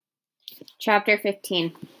Chapter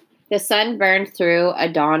 15. The sun burned through a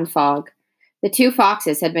dawn fog. The two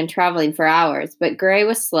foxes had been traveling for hours, but Gray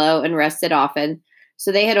was slow and rested often,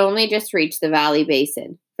 so they had only just reached the valley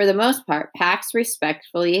basin. For the most part, Pax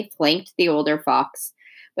respectfully flanked the older fox,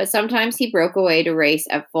 but sometimes he broke away to race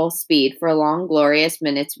at full speed for long, glorious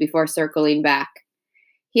minutes before circling back.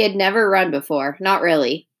 He had never run before, not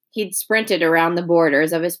really. He'd sprinted around the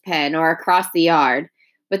borders of his pen or across the yard,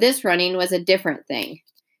 but this running was a different thing.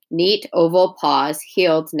 Neat oval paws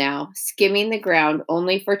heeled now, skimming the ground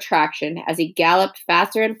only for traction as he galloped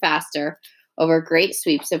faster and faster over great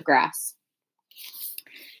sweeps of grass.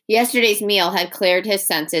 Yesterday's meal had cleared his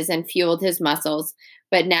senses and fueled his muscles,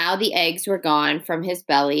 but now the eggs were gone from his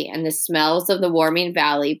belly and the smells of the warming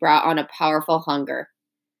valley brought on a powerful hunger.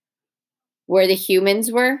 Where the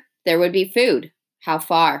humans were, there would be food. How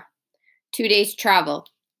far? 2 days' travel.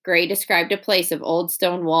 Gray described a place of old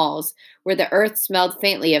stone walls where the earth smelled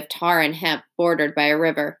faintly of tar and hemp, bordered by a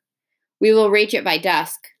river. We will reach it by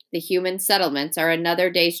dusk. The human settlements are another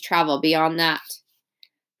day's travel beyond that.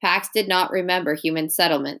 Pax did not remember human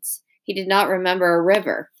settlements. He did not remember a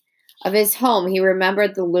river. Of his home, he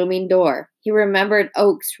remembered the looming door. He remembered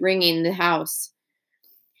oaks ringing the house.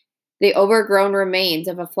 The overgrown remains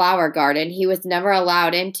of a flower garden he was never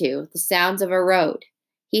allowed into, the sounds of a road.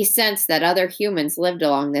 He sensed that other humans lived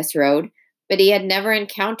along this road, but he had never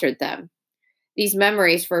encountered them. These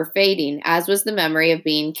memories were fading, as was the memory of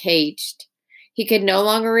being caged. He could no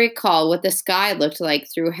longer recall what the sky looked like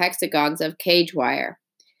through hexagons of cage wire.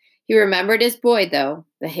 He remembered his boy, though,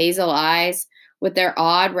 the hazel eyes with their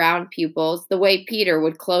odd round pupils, the way Peter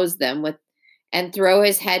would close them and throw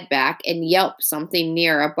his head back and yelp something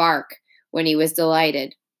near a bark when he was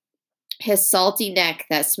delighted. His salty neck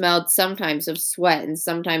that smelled sometimes of sweat and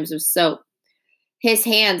sometimes of soap. His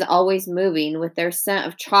hands always moving with their scent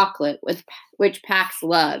of chocolate, which Pax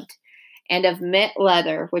loved, and of mint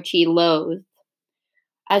leather, which he loathed.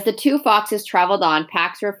 As the two foxes traveled on,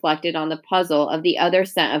 Pax reflected on the puzzle of the other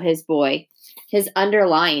scent of his boy, his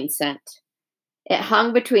underlying scent. It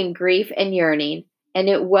hung between grief and yearning, and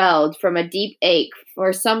it welled from a deep ache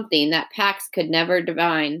for something that Pax could never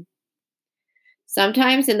divine.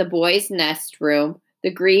 Sometimes in the boy's nest room,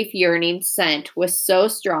 the grief-yearning scent was so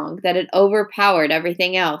strong that it overpowered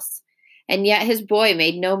everything else, and yet his boy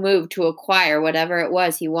made no move to acquire whatever it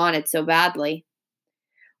was he wanted so badly.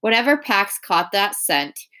 Whenever Pax caught that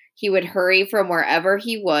scent, he would hurry from wherever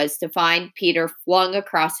he was to find Peter flung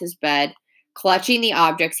across his bed, clutching the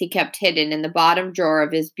objects he kept hidden in the bottom drawer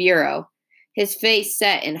of his bureau, his face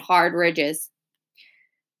set in hard ridges.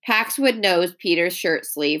 Pax would nose Peter's shirt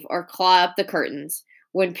sleeve or claw up the curtains,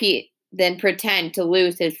 then pretend to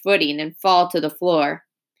lose his footing and fall to the floor.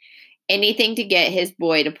 Anything to get his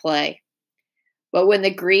boy to play. But when the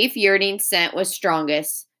grief-yearning scent was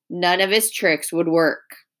strongest, none of his tricks would work.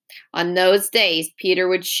 On those days, Peter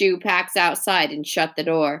would shoo Pax outside and shut the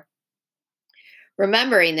door.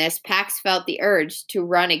 Remembering this, Pax felt the urge to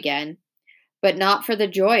run again, but not for the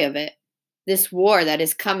joy of it. This war that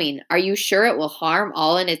is coming, are you sure it will harm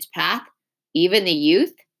all in its path? Even the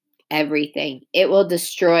youth? Everything. It will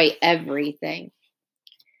destroy everything.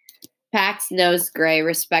 Pax nosed Gray,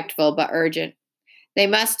 respectful but urgent. They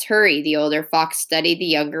must hurry, the older fox studied the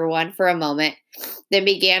younger one for a moment, then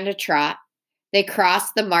began to trot. They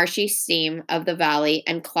crossed the marshy seam of the valley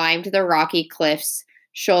and climbed the rocky cliffs,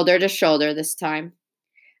 shoulder to shoulder this time.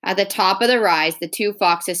 At the top of the rise, the two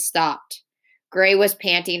foxes stopped. Gray was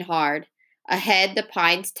panting hard. Ahead, the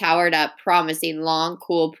pines towered up, promising long,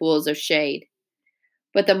 cool pools of shade.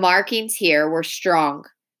 But the markings here were strong.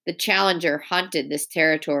 The challenger hunted this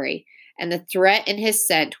territory, and the threat in his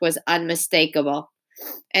scent was unmistakable.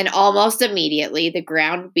 And almost immediately, the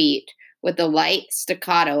ground beat with the light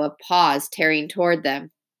staccato of paws tearing toward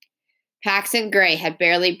them. Pax and Gray had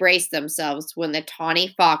barely braced themselves when the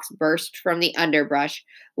tawny fox burst from the underbrush,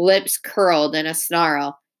 lips curled in a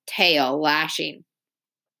snarl, tail lashing.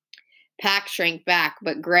 Pax shrank back,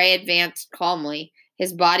 but Gray advanced calmly,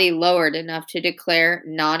 his body lowered enough to declare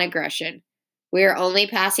non-aggression. We are only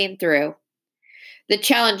passing through. The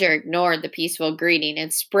challenger ignored the peaceful greeting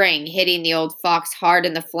and sprang, hitting the old fox hard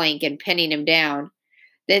in the flank and pinning him down,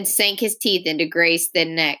 then sank his teeth into Gray's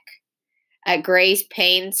thin neck. At Gray's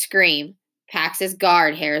pained scream, Pax's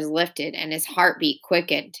guard hairs lifted and his heartbeat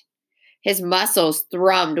quickened. His muscles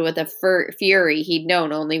thrummed with a fury he'd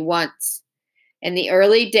known only once. In the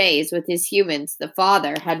early days with his humans, the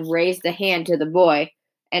father had raised a hand to the boy,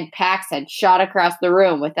 and Pax had shot across the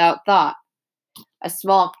room without thought. A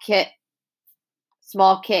small kit,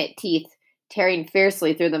 teeth tearing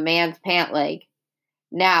fiercely through the man's pant leg.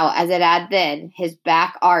 Now, as it had then, his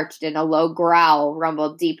back arched and a low growl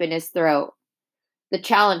rumbled deep in his throat. The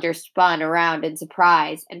challenger spun around in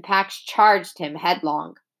surprise, and Pax charged him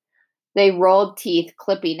headlong. They rolled teeth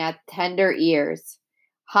clipping at tender ears,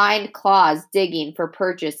 hind claws digging for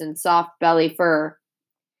purchase in soft belly fur.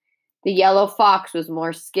 The yellow fox was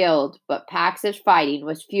more skilled, but Pax's fighting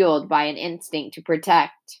was fueled by an instinct to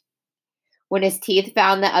protect. When his teeth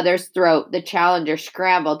found the other's throat, the challenger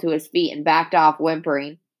scrambled to his feet and backed off,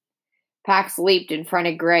 whimpering. Pax leaped in front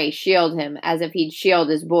of Gray, shielded him as if he'd shield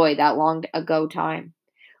his boy that long ago time,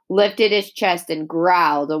 lifted his chest and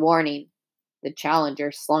growled a warning. The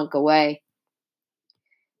challenger slunk away.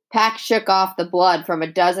 Pax shook off the blood from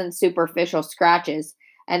a dozen superficial scratches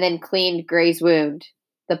and then cleaned Gray's wound.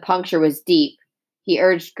 The puncture was deep. He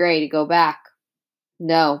urged Gray to go back.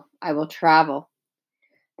 No, I will travel.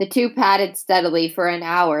 The two padded steadily for an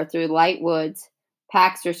hour through light woods,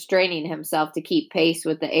 Pax restraining himself to keep pace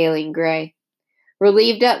with the ailing Gray,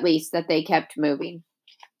 relieved at least that they kept moving.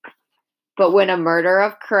 But when a murder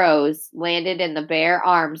of crows landed in the bare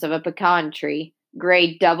arms of a pecan tree,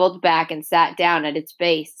 Gray doubled back and sat down at its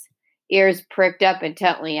base, ears pricked up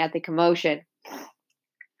intently at the commotion.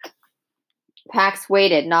 Pax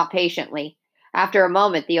waited, not patiently. After a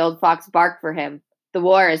moment, the old fox barked for him. The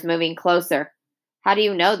war is moving closer. How do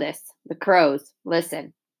you know this? The crows.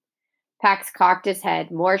 Listen. Pax cocked his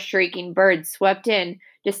head. More shrieking birds swept in,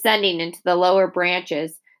 descending into the lower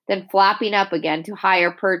branches, then flapping up again to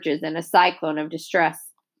higher perches in a cyclone of distress.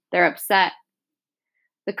 They're upset.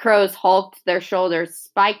 The crows hulked their shoulders,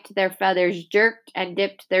 spiked their feathers, jerked and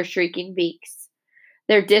dipped their shrieking beaks.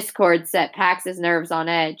 Their discord set Pax's nerves on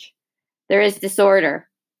edge. There is disorder.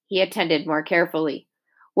 He attended more carefully.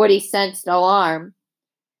 What he sensed alarmed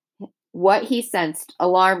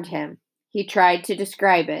him. He tried to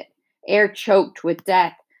describe it. Air choked with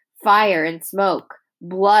death, fire and smoke,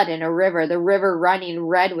 blood in a river, the river running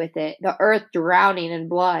red with it, the earth drowning in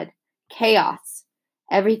blood. Chaos.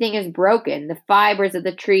 Everything is broken. The fibers of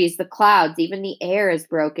the trees, the clouds, even the air is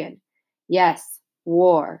broken. Yes,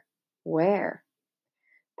 war. Where?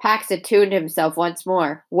 Pax attuned himself once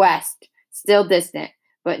more. West. Still distant,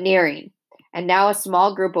 but nearing. And now a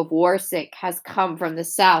small group of war sick has come from the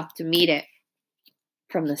south to meet it.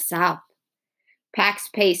 From the south. Pax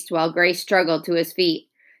paced while Gray struggled to his feet.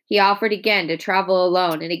 He offered again to travel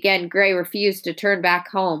alone, and again Gray refused to turn back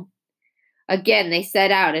home. Again they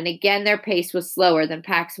set out, and again their pace was slower than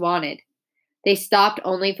Pax wanted. They stopped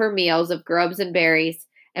only for meals of grubs and berries,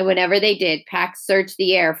 and whenever they did, Pax searched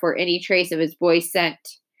the air for any trace of his boy's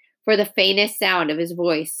scent, for the faintest sound of his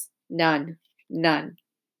voice. None. None.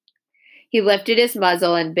 He lifted his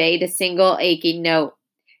muzzle and bayed a single aching note.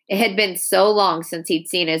 It had been so long since he'd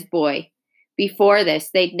seen his boy. Before this,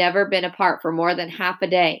 they'd never been apart for more than half a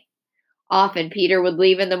day. Often Peter would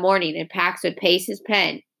leave in the morning and Pax would pace his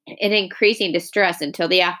pen in increasing distress until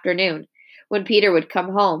the afternoon, when Peter would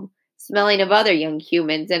come home, smelling of other young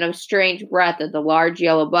humans and of strange breath of the large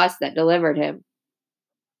yellow bus that delivered him.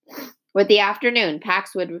 With the afternoon,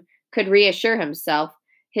 Pax could reassure himself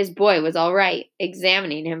his boy was all right,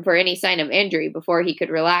 examining him for any sign of injury before he could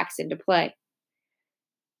relax into play.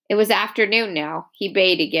 It was afternoon now. He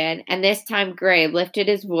bayed again, and this time Gray lifted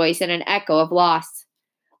his voice in an echo of loss.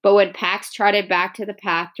 But when Pax trotted back to the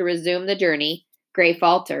path to resume the journey, Gray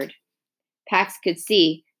faltered. Pax could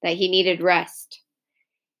see that he needed rest.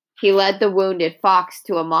 He led the wounded fox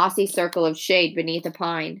to a mossy circle of shade beneath a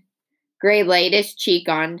pine. Gray laid his cheek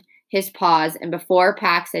on his paws, and before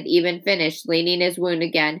Pax had even finished leaning his wound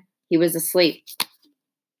again, he was asleep.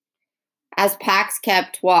 As Pax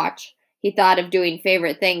kept watch, he thought of doing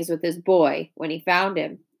favorite things with his boy when he found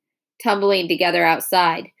him. Tumbling together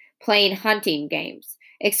outside, playing hunting games,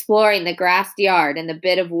 exploring the grassed yard and the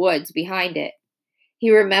bit of woods behind it. He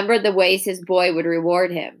remembered the ways his boy would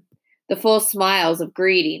reward him, the full smiles of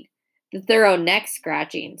greeting, the thorough neck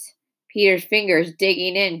scratchings, Peter's fingers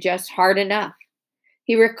digging in just hard enough.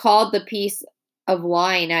 He recalled the piece of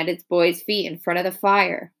lying at his boy's feet in front of the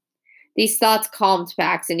fire. These thoughts calmed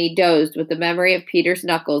Pax, and he dozed with the memory of Peter's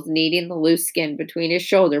knuckles kneading the loose skin between his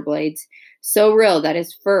shoulder blades, so real that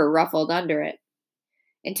his fur ruffled under it,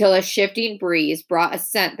 until a shifting breeze brought a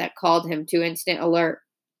scent that called him to instant alert.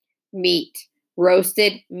 Meat.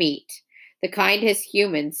 Roasted meat. The kind his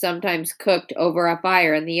humans sometimes cooked over a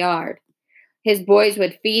fire in the yard. His boys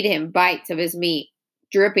would feed him bites of his meat,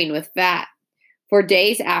 dripping with fat. For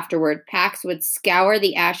days afterward, Pax would scour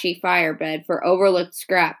the ashy firebed for overlooked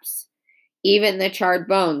scraps. Even the charred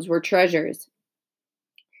bones were treasures.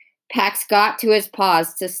 Pax got to his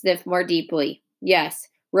paws to sniff more deeply. Yes,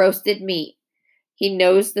 roasted meat. He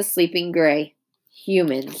nosed the sleeping Gray.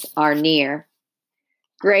 Humans are near.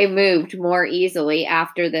 Gray moved more easily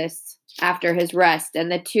after his rest,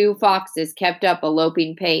 and the two foxes kept up a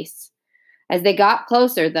loping pace. As they got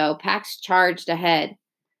closer, though, Pax charged ahead.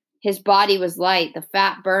 His body was light, the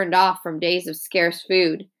fat burned off from days of scarce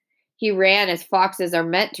food. He ran as foxes are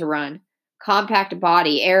meant to run, compact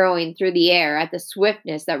body arrowing through the air at the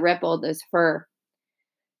swiftness that rippled his fur.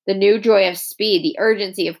 The new joy of speed, the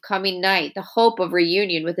urgency of coming night, the hope of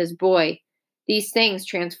reunion with his boy, these things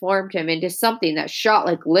transformed him into something that shot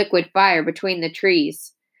like liquid fire between the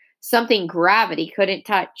trees, something gravity couldn't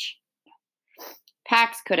touch.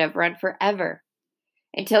 Pax could have run forever,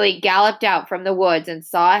 until he galloped out from the woods and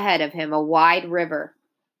saw ahead of him a wide river.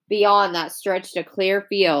 Beyond that stretched a clear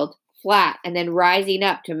field, flat and then rising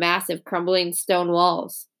up to massive crumbling stone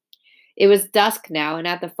walls. It was dusk now, and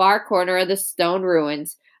at the far corner of the stone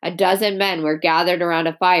ruins, a dozen men were gathered around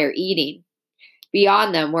a fire eating.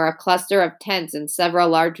 Beyond them were a cluster of tents and several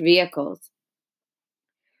large vehicles.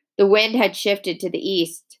 The wind had shifted to the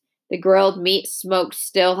east. The grilled meat smoke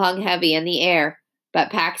still hung heavy in the air,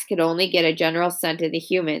 but Pax could only get a general scent of the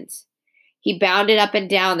humans. He bounded up and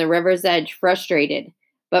down the river's edge, frustrated,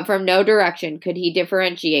 but from no direction could he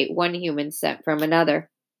differentiate one human scent from another.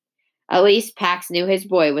 At least Pax knew his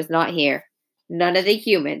boy was not here. None of the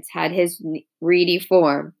humans had his reedy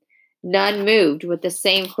form. None moved with the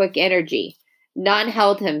same quick energy. None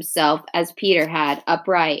held himself as Peter had,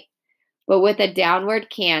 upright, but with a downward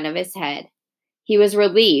can of his head. He was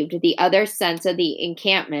relieved. The other scents of the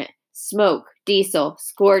encampment, smoke, diesel,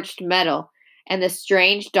 scorched metal, and the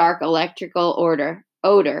strange dark electrical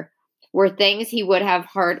odor were things he would have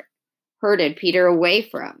herded Peter away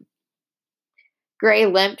from. Gray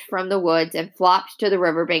limped from the woods and flopped to the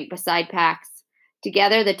riverbank beside Pax.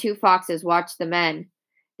 Together the two foxes watched the men.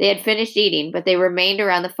 They had finished eating, but they remained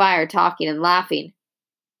around the fire talking and laughing.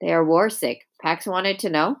 They are war-sick, Pax wanted to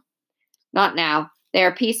know. Not now. They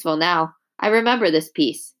are peaceful now. I remember this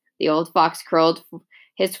peace. The old fox curled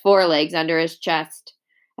his forelegs under his chest.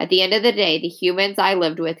 At the end of the day, the humans I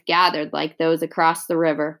lived with gathered like those across the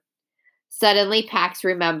river. Suddenly, Pax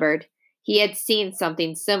remembered. He had seen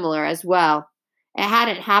something similar as well. It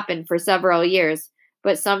hadn't happened for several years,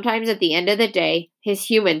 but sometimes at the end of the day, his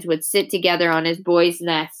humans would sit together on his boy's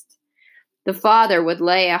nest. The father would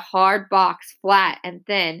lay a hard box, flat and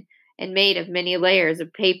thin, and made of many layers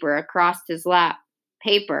of paper across his lap.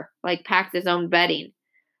 Paper, like Pax's own bedding,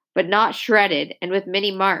 but not shredded and with many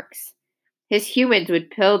marks. His humans would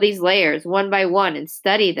peel these layers one by one and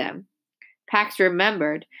study them. Pax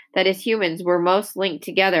remembered that his humans were most linked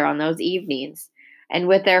together on those evenings, and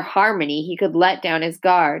with their harmony he could let down his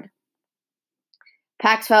guard.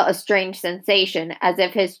 Pax felt a strange sensation, as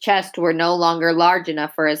if his chest were no longer large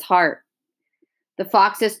enough for his heart. The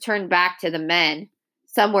foxes turned back to the men.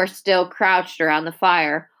 Some were still crouched around the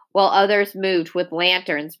fire, while others moved with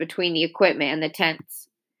lanterns between the equipment and the tents.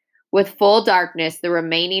 With full darkness, the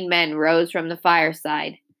remaining men rose from the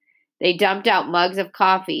fireside. They dumped out mugs of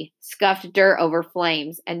coffee, scuffed dirt over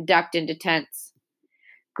flames, and ducked into tents.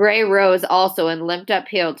 Gray rose also and limped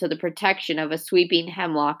uphill to the protection of a sweeping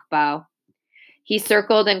hemlock bough. He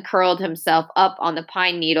circled and curled himself up on the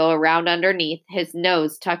pine needle around underneath, his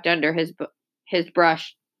nose tucked under his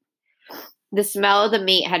brush. The smell of the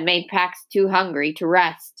meat had made Pax too hungry to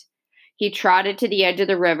rest. He trotted to the edge of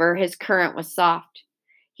the river. His current was soft.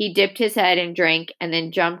 He dipped his head and drank, and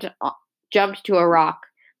then jumped to a rock,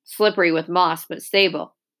 slippery with moss but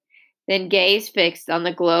stable. Then, gaze fixed on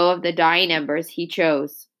the glow of the dying embers, he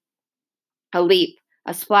chose. A leap,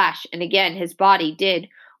 a splash, and again his body did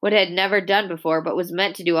what it had never done before but was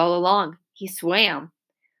meant to do all along. He swam.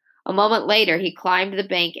 A moment later, he climbed the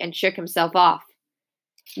bank and shook himself off.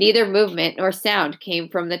 Neither movement nor sound came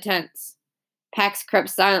from the tents. Pax crept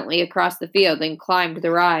silently across the field and climbed the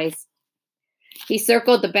rise. He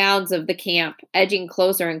circled the bounds of the camp, edging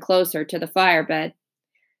closer and closer to the firebed.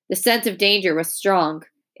 The sense of danger was strong.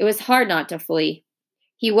 It was hard not to flee.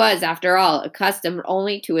 He was, after all, accustomed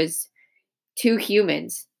only to his two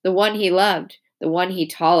humans, the one he loved, the one he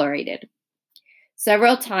tolerated.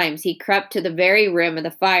 Several times he crept to the very rim of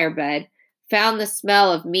the firebed, found the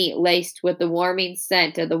smell of meat laced with the warming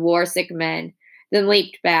scent of the war-sick men, then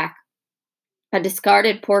leaped back. A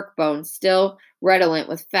discarded pork bone, still redolent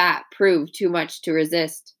with fat, proved too much to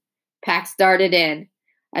resist. Pax darted in.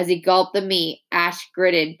 As he gulped the meat,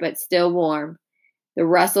 ash-gritted but still warm, the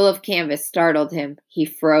rustle of canvas startled him. He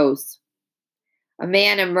froze. A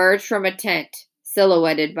man emerged from a tent,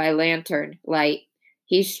 silhouetted by lantern light.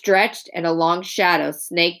 He stretched, and a long shadow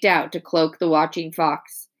snaked out to cloak the watching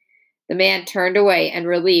fox. The man turned away and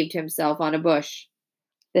relieved himself on a bush.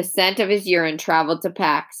 The scent of his urine traveled to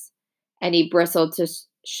Pax, and he bristled to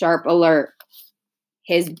sharp alert.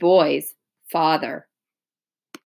 his boy's father.